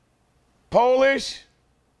 Polish?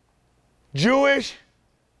 Jewish?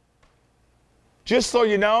 Just so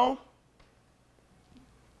you know,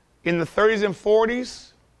 in the 30s and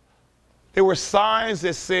 40s, there were signs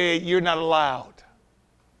that said you're not allowed.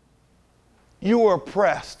 You were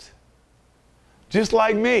oppressed, just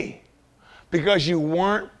like me, because you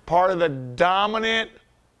weren't part of the dominant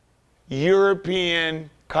European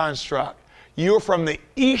construct. You were from the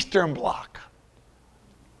Eastern Bloc,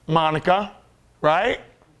 Monica, right?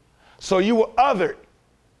 So you were othered.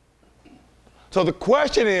 So the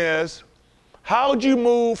question is, how'd you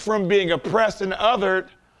move from being oppressed and othered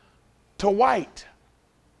to white?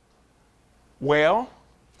 Well,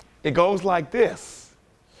 it goes like this.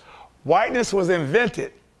 Whiteness was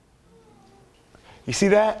invented. You see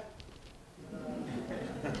that?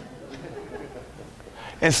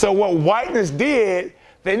 And so what whiteness did,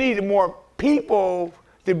 they needed more people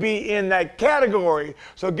to be in that category.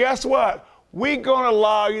 So guess what? We're going to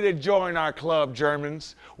allow you to join our club,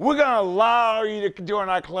 Germans. We're going to allow you to join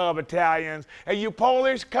our club, Italians. And you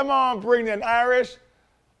Polish, come on, bring in Irish.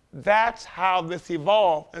 That's how this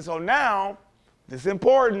evolved. And so now, this is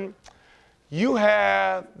important, you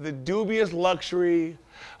have the dubious luxury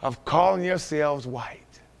of calling yourselves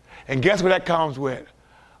white. And guess what that comes with?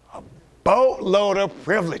 A boatload of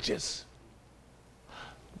privileges.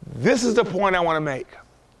 This is the point I want to make.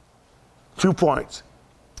 2 points.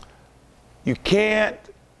 You can't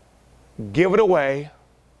give it away,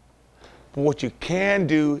 but what you can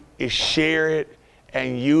do is share it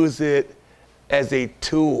and use it as a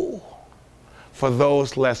tool for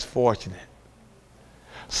those less fortunate.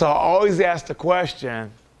 So I always ask the question,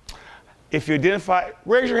 if you identify,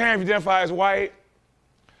 raise your hand if you identify as white.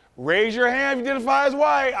 Raise your hand if you identify as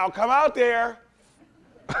white. I'll come out there.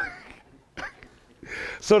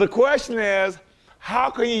 So the question is, how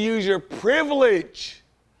can you use your privilege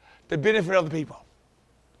to benefit other people?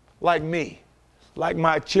 Like me, like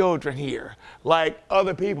my children here, like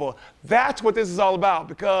other people. That's what this is all about,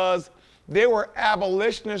 because there were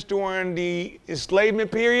abolitionists during the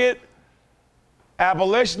enslavement period,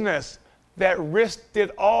 abolitionists that risked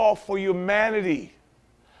it all for humanity,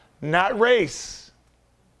 not race.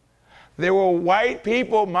 There were white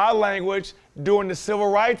people, my language, during the civil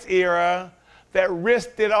rights era that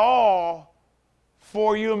risked it all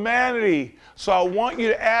for humanity. So I want you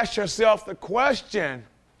to ask yourself the question,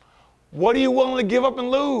 what are you willing to give up and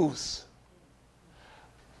lose?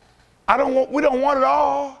 We don't want it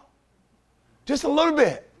all, just a little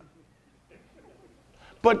bit.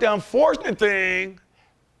 But the unfortunate thing,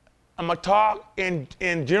 I'm gonna talk in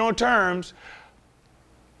general terms,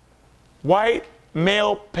 white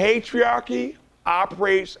male patriarchy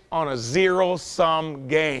operates on a zero-sum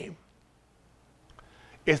game.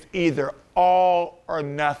 It's either all or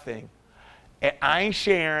nothing. And I ain't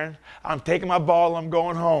sharing, I'm taking my ball, I'm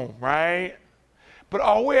going home, right? But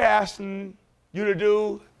all we're asking you to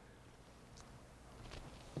do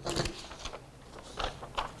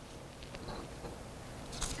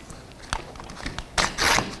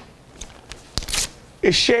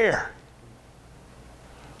is share.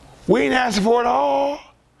 We ain't asking for it all.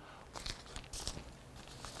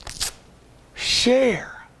 Share.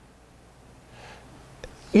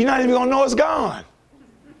 You're not even gonna know it's gone.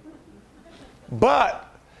 But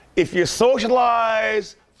if you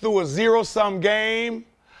socialize through a zero-sum game,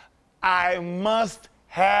 I must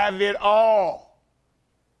have it all.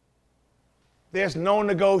 There's no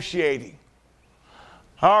negotiating.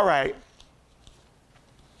 All right.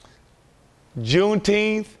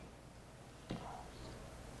 Juneteenth,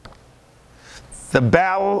 the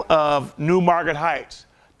Battle of New Market Heights.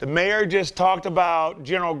 The mayor just talked about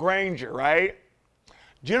General Granger, right?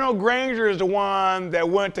 General Granger is the one that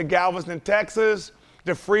went to Galveston, Texas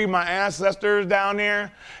to free my ancestors down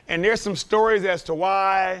there. And there's some stories as to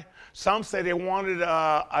why. Some say they wanted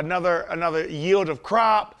another yield of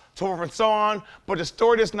crop, so forth and so on. But the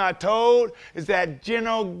story that's not told is that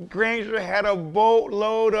General Granger had a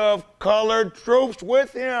boatload of colored troops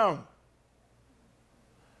with him.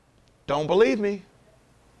 Don't believe me?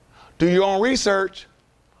 Do your own research.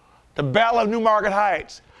 The Battle of New Market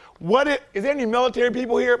Heights. Is there any military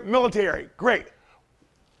people here? Military, great.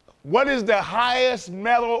 What is the highest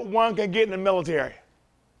medal one can get in the military?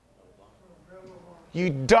 You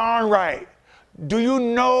darn right. Do you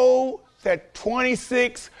know that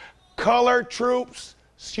 26 colored troops,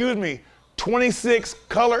 26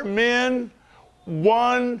 colored men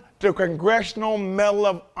won the Congressional Medal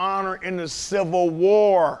of Honor in the Civil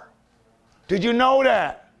War? Did you know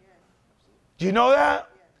that? Do you know that?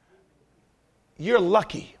 You're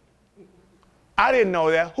lucky. I didn't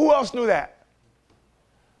know that. Who else knew that?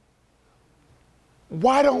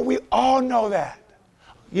 Why don't we all know that?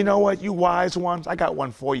 You know what, you wise ones? I got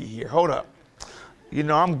one for you here. Hold up. You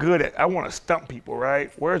know, I'm good at, I want to stump people, right?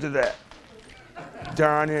 Where's it at?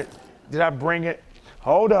 Darn it. Did I bring it?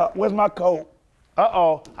 Hold up. Where's my coat?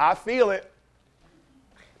 Uh-oh. I feel it.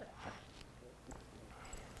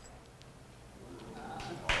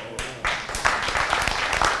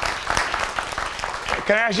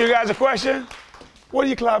 Can I ask you guys a question? What are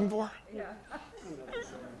you clapping for? Yeah.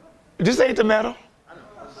 This ain't the medal.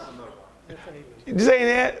 This ain't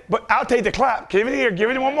it, but I'll take the clap. Give it here. Give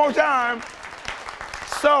it one more time.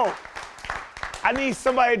 So, I need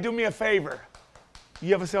somebody to do me a favor.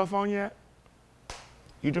 You have a cell phone yet?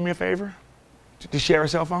 You do me a favor? To share a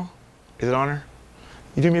cell phone? Is it on her?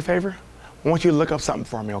 You do me a favor? I want you to look up something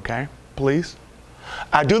for me, okay? Please.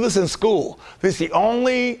 I do this in school. This is the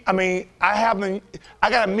only, I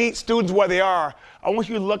gotta meet students where they are. I want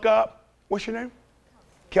you to look up, what's your name?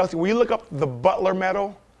 Kelsey, will you look up the Butler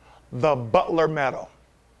Medal? The Butler Medal.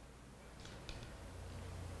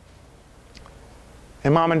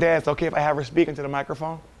 And Mom and Dad, it's okay if I have her speak into the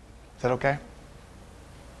microphone? Is that okay?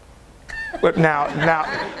 But now,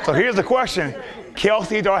 so here's the question.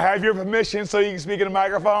 Kelsey, do I have your permission so you can speak in the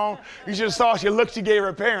microphone? You should have saw she looked she gave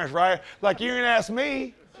her parents, right? Like, you didn't ask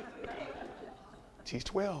me. She's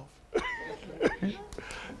 12.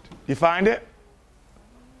 You find it?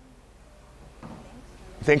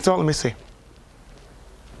 Think so? Let me see.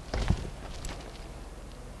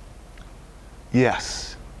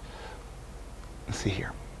 Yes. Let's see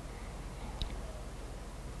here.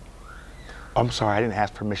 I'm sorry, I didn't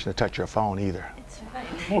ask permission to touch your phone either. It's fine.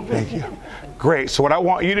 Thank you. Great. So what I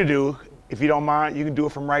want you to do, if you don't mind, you can do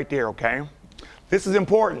it from right there, okay? This is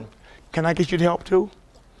important. Can I get you to help too?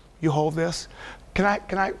 You hold this. Can I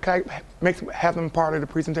have them part of the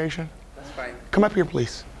presentation? That's fine. Come up here,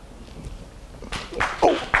 please.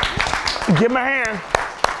 Oh, give me a hand.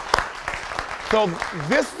 So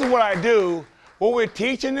this is what I do. What we're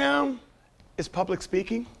teaching them is public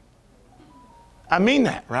speaking. I mean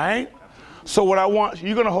that, right? So what I want,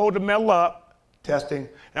 you're gonna hold the medal up, testing, and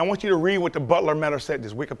I want you to read what the Butler Medal said.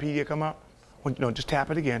 Does Wikipedia come up? No, just tap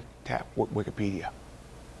it again. Tap Wikipedia.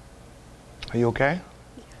 Are you okay?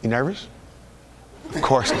 You nervous? Of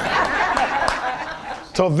course not.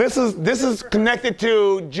 So this is connected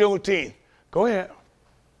to Juneteenth. Go ahead.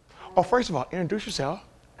 Oh, first of all, introduce yourself.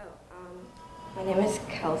 My name is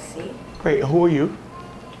Kelsey. Great. Who are you?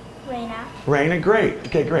 Raina. Raina. Great.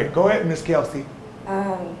 Okay, great. Go ahead, Miss Kelsey.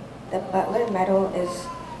 The Butler Medal is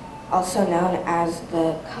also known as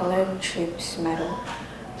the Colored Troops Medal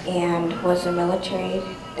and was a military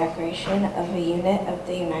decoration of a unit of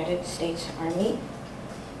the United States Army,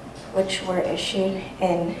 which were issued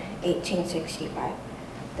in 1865.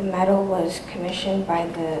 The medal was commissioned by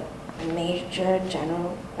the Major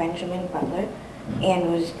General Benjamin Butler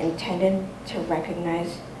and was intended to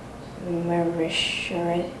recognize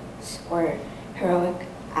meritorious or heroic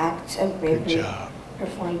acts of bravery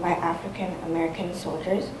performed by African American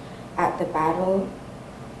soldiers at the Battle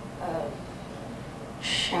of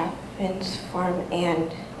Chaffin's Farm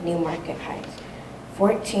and New Market Heights.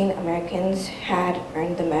 14 Americans had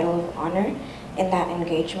earned the Medal of Honor in that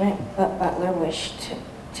engagement, but Butler wished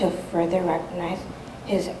to further recognize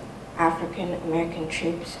his African American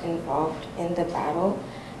troops involved in the battle,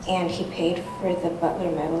 and he paid for the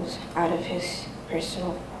Butler medals out of his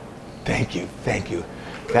personal funds. Thank you, thank you.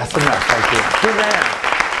 That's enough right there. Good man.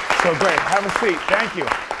 So great, have a seat, thank you.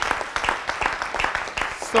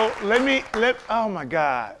 So oh my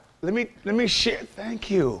God, let me share, thank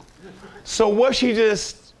you. So what she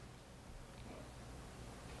just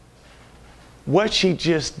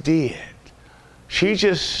did, she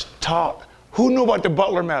just taught, who knew about the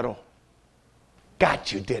Butler Medal?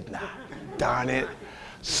 Got you, didn't I? Darn it.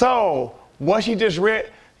 So, what she just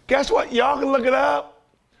read, guess what? Y'all can look it up.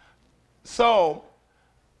 So,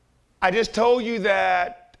 I just told you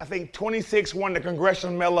that I think 26 won the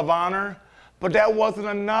Congressional Medal of Honor, but that wasn't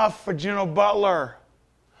enough for General Butler.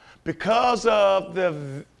 Because of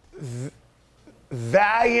the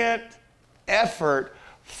valiant effort,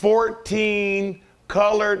 14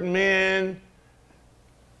 colored men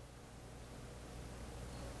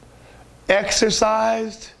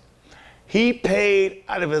exercised He paid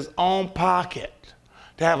out of his own pocket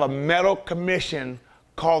to have a medal commission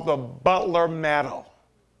called the Butler Medal,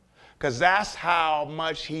 because that's how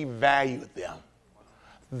much he valued them.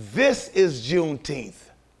 This is Juneteenth.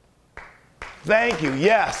 Thank you,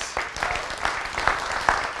 yes.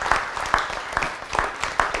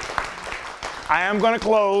 I am going to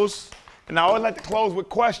close, and I always like to close with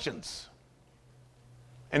questions.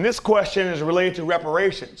 And this question is related to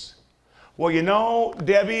reparations. Well, you know,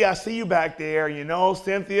 Debbie, I see you back there. You know,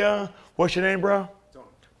 Cynthia, what's your name, bro?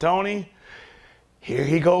 Tony. Here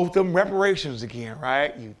he goes with them reparations again,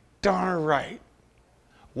 right? You darn right.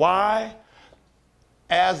 Why?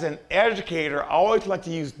 As an educator, I always like to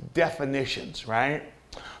use definitions, right?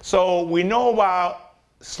 So we know about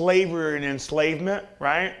slavery and enslavement,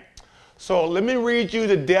 right? So let me read you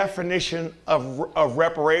the definition of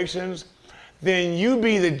reparations. Then you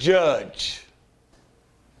be the judge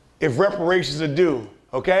if reparations are due,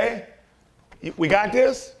 okay? We got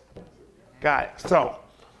this? Got it. So,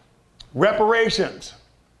 reparations,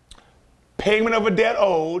 payment of a debt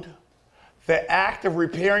owed, the act of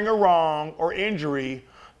repairing a wrong or injury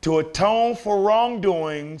to atone for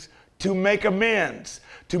wrongdoings, to make amends,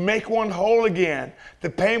 to make one whole again,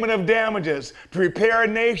 the payment of damages, to repair a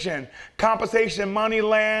nation, compensation in money,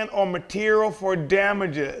 land, or material for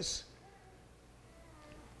damages.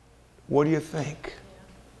 What do you think?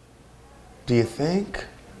 Do you think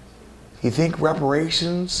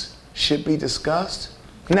reparations should be discussed?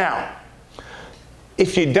 Now,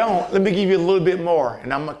 if you don't, let me give you a little bit more,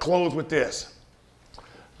 and I'm going to close with this.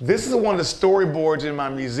 This is one of the storyboards in my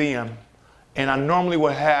museum, and I normally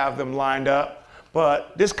would have them lined up,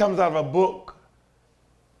 but this comes out of a book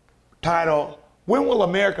titled, When Will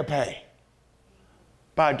America Pay?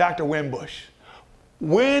 By Dr. Winbush.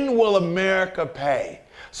 When will America pay?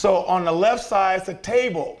 So on the left side is a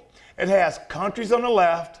table. It has countries on the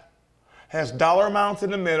left, has dollar amounts in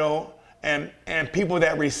the middle, and people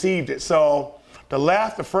that received it. So the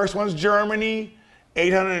left, the first one's Germany,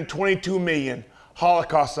 822 million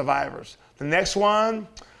Holocaust survivors. The next one,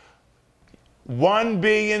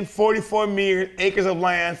 1,044,000,000 acres of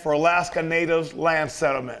land for Alaska Natives land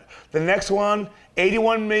settlement. The next one,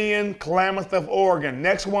 81 million Klamath of Oregon.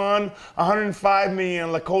 Next one, 105 million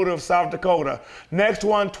Lakota of South Dakota. Next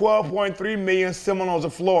one, 12.3 million Seminoles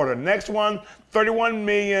of Florida. Next one, 31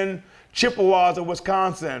 million Chippewas of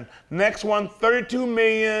Wisconsin. Next one, 32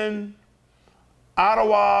 million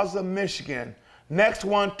Ottawas of Michigan. Next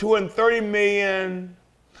one, 230 million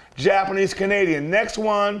Japanese Canadian. Next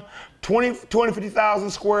one, 250,000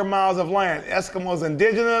 square miles of land. Eskimos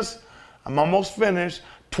indigenous. I'm almost finished.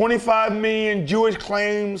 25 million Jewish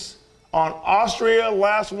claims on Austria.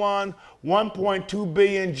 Last one, 1.2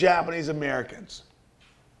 billion Japanese Americans.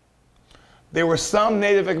 There were some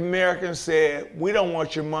Native Americans said, we don't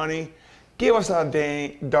want your money. Give us our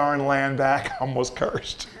darn land back. I almost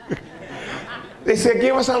cursed. They said,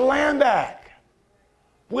 give us our land back.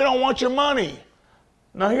 We don't want your money.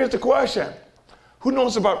 Now here's the question. Who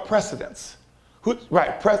knows about precedents?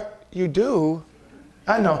 You do?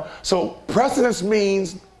 I know. So precedence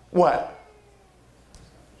means what?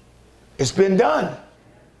 It's been done.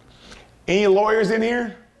 Any lawyers in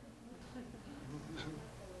here?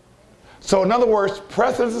 So in other words,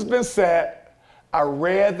 precedence has been set. I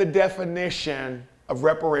read the definition of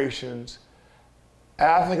reparations.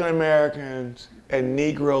 African Americans and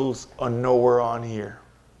Negroes are nowhere on here.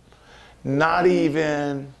 Not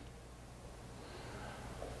even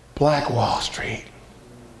Black Wall Street.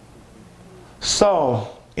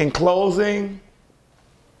 So, in closing,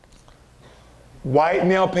 white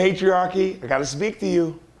male patriarchy, I got to speak to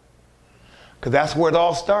you, because that's where it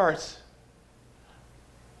all starts.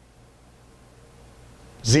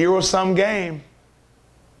 Zero-sum game.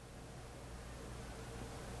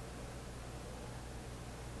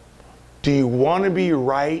 Do you want to be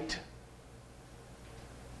right,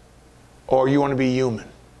 or you want to be human?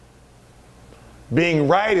 Being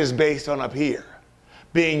right is based on up here.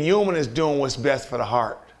 Being human is doing what's best for the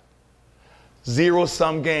heart.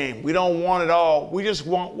 Zero-sum game. We don't want it all. We just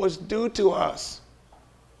want what's due to us.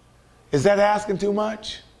 Is that asking too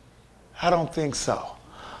much? I don't think so.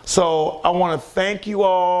 So I want to thank you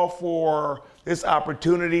all for this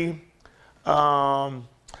opportunity. I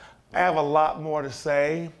have a lot more to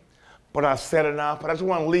say, but I've said enough. But I just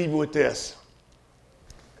want to leave you with this.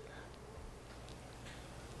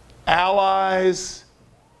 Allies,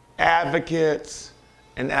 advocates,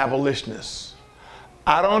 and abolitionists.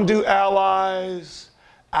 I don't do allies,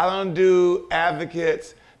 I don't do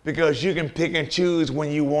advocates because you can pick and choose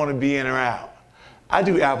when you want to be in or out. I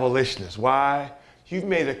do abolitionists. Why? You've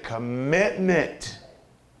made a commitment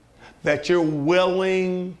that you're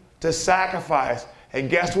willing to sacrifice. And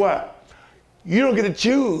guess what? You don't get to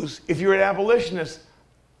choose if you're an abolitionist.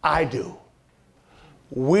 I do.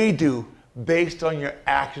 We do, based on your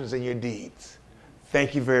actions and your deeds.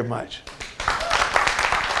 Thank you very much.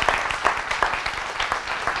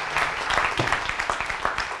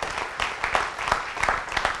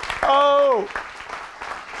 Oh,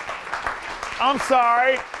 I'm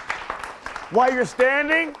sorry. While you're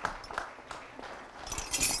standing,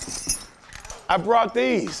 I brought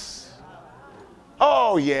these.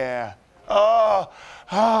 Oh, yeah.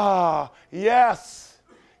 Yes.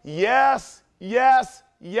 Yes, yes,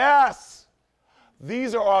 yes.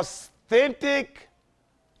 These are authentic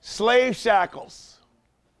slave shackles.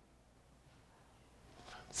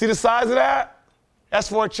 See the size of that? That's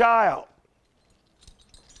for a child.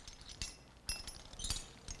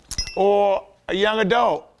 Or a young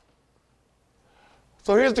adult.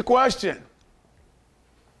 So here's the question.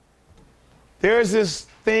 There's this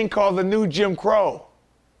thing called the new Jim Crow,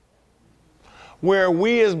 where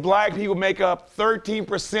we as black people make up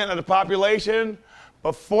 13% of the population,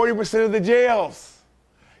 but 40% of the jails.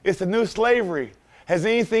 It's the new slavery. Has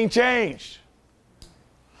anything changed?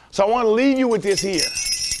 So I want to leave you with this here.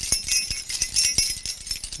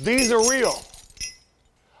 These are real.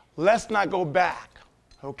 Let's not go back,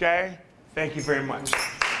 okay? Thank you very much.